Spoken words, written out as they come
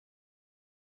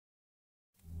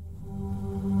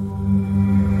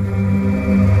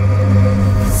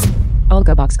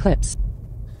Echo Box clips.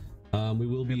 We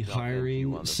will be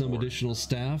hiring some additional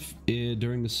staff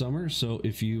during the summer, so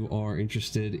if you are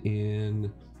interested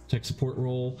in tech support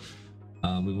role,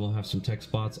 we will have some tech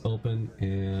spots open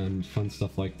and fun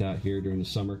stuff like that here during the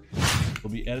summer.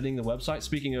 We'll be editing the website.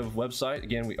 Speaking of website,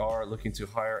 again, we are looking to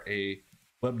hire a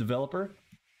web developer.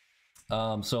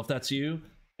 So if that's you,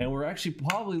 and we're actually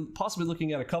possibly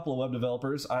looking at a couple of web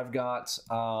developers. I've got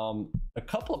a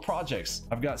couple of projects.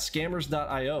 I've got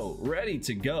scammers.io ready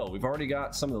to go. We've already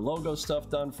got some of the logo stuff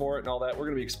done for it and all that. We're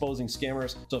going to be exposing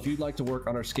scammers. So if you'd like to work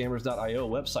on our scammers.io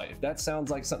website, if that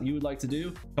sounds like something you would like to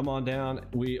do, come on down.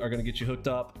 We are going to get you hooked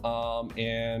up.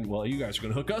 And well, you guys are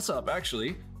going to hook us up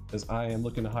actually, because I am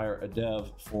looking to hire a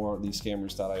dev for the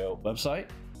scammers.io website.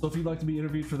 So if you'd like to be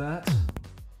interviewed for that,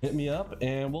 hit me up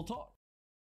and we'll talk.